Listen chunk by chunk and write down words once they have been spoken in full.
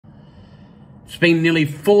It's been nearly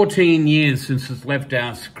 14 years since it's left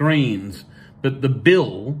our screens, but The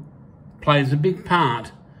Bill plays a big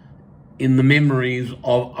part in the memories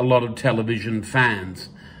of a lot of television fans,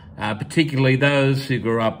 particularly those who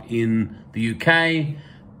grew up in the UK,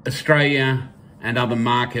 Australia, and other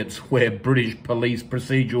markets where British police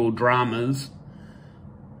procedural dramas,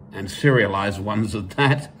 and serialised ones at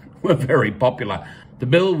that, were very popular. The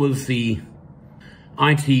Bill was the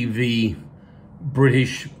ITV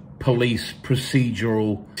British police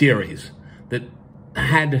procedural series that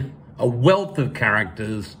had a wealth of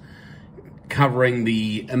characters covering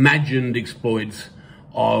the imagined exploits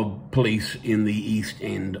of police in the East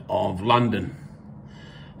End of London.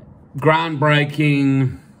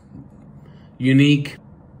 Groundbreaking, unique,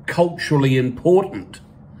 culturally important.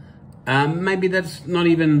 Maybe that's not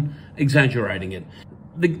even exaggerating it.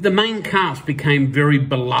 The main cast became very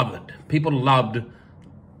beloved. People loved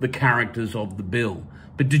the characters of The Bill.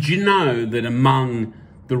 But did you know that among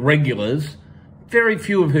the regulars, very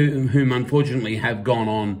few of whom unfortunately have gone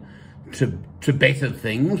on to better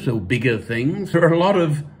things or bigger things, there are a lot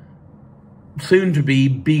of soon-to-be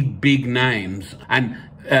big names. And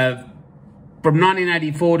from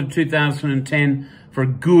 1984 to 2010, for a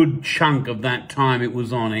good chunk of that time it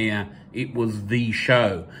was on air, it was the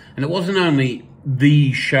show. And it wasn't only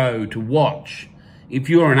the show to watch. If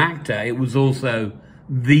you're an actor, it was also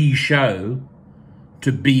the show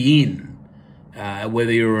to be in.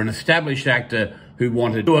 Whether you're an established actor who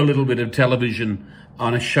wanted to do a little bit of television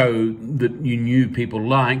on a show that you knew people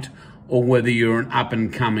liked, or whether you're an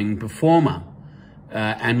up-and-coming performer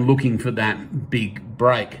and looking for that big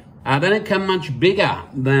break. They don't come much bigger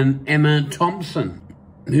than Emma Thompson,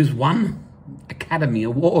 who's won Academy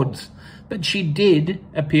Awards. But she did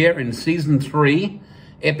appear in season 3,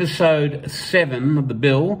 episode 7 of The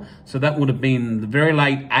Bill, so that would have been the very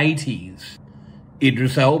late 80s.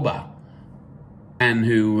 Idris Elba, and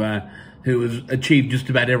who has achieved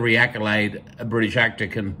just about every accolade a British actor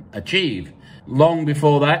can achieve. Long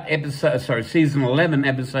before that, season 11,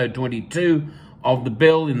 episode 22 of The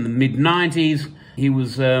Bill in the mid-90s, he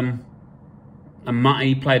was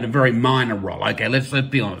he played a very minor role. Okay, let's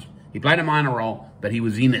be honest. He played a minor role, but he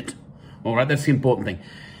was in it. All right, that's the important thing.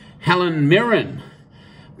 Helen Mirren,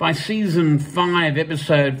 by season 5,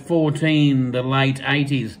 episode 14, the late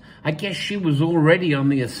 80s, I guess she was already on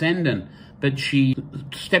the ascendant, but she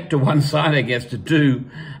stepped to one side, I guess, to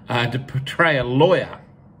portray a lawyer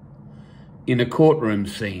in a courtroom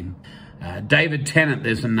scene. David Tennant,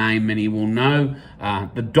 there's a name many will know.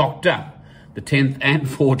 The Doctor, the 10th and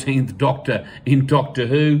 14th Doctor in Doctor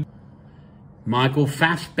Who. Michael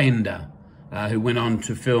Fassbender, who went on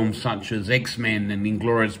to films such as X-Men and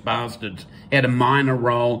Inglourious Basterds. He had a minor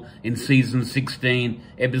role in season 16,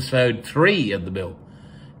 episode 3 of The Bill.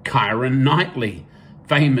 Keira Knightley,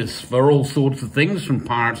 famous for all sorts of things, from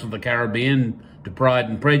Pirates of the Caribbean to Pride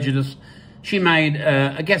and Prejudice. She made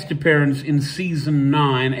a guest appearance in season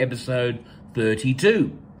 9, episode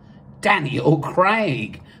 32. Daniel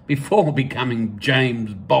Craig, before becoming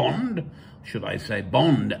James Bond, should I say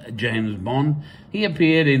James Bond, he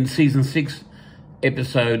appeared in season 6,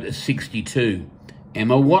 episode 62.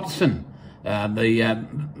 Emma Watson,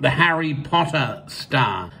 the Harry Potter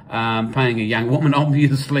star, playing a young woman,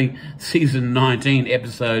 obviously, season 19,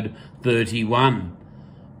 episode 31.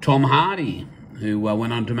 Tom Hardy, who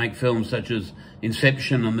went on to make films such as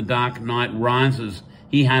Inception and The Dark Knight Rises.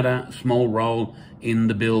 He had a small role in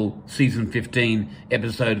The Bill, season 15,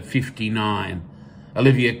 episode 59.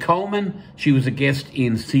 Olivia Colman, she was a guest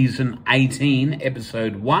in season 18,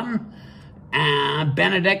 episode 1.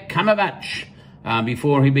 Benedict Cumberbatch,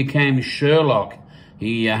 before he became Sherlock,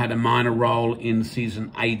 he had a minor role in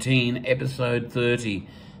season 18, episode 30.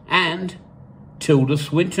 And Tilda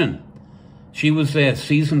Swinton, she was there,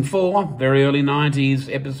 season 4, very early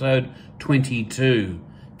 90s, episode 22,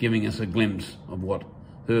 giving us a glimpse of what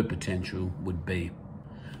her potential would be.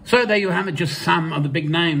 So there you have it, just some of the big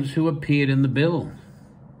names who appeared in The Bill.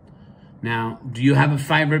 Now, do you have a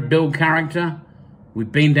favourite Bill character?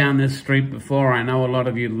 We've been down this street before. I know a lot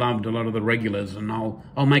of you loved a lot of the regulars, and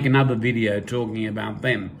I'll make another video talking about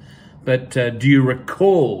them. But do you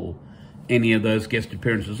recall any of those guest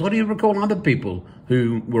appearances? Or do you recall other people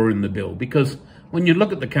who were in The Bill? Because when you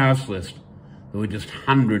look at the cast list, there were just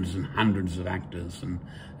hundreds and hundreds of actors, and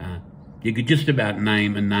you could just about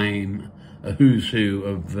name a who's who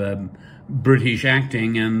of British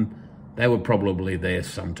acting, and they were probably there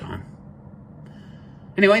sometime.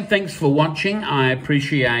 Anyway, thanks for watching. I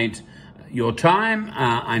appreciate your time.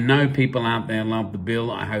 I know people out there love The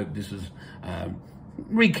Bill. I hope this has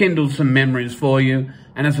rekindled some memories for you.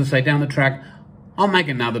 And as I say, down the track, I'll make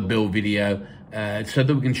another Bill video so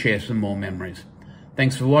that we can share some more memories.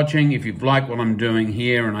 Thanks for watching. If you've liked what I'm doing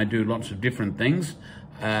here, and I do lots of different things,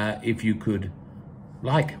 if you could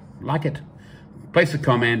like it, place a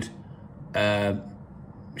comment,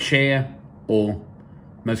 share, or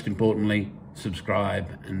most importantly,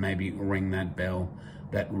 subscribe and maybe ring that bell.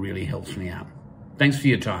 That really helps me out. Thanks for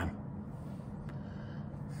your time.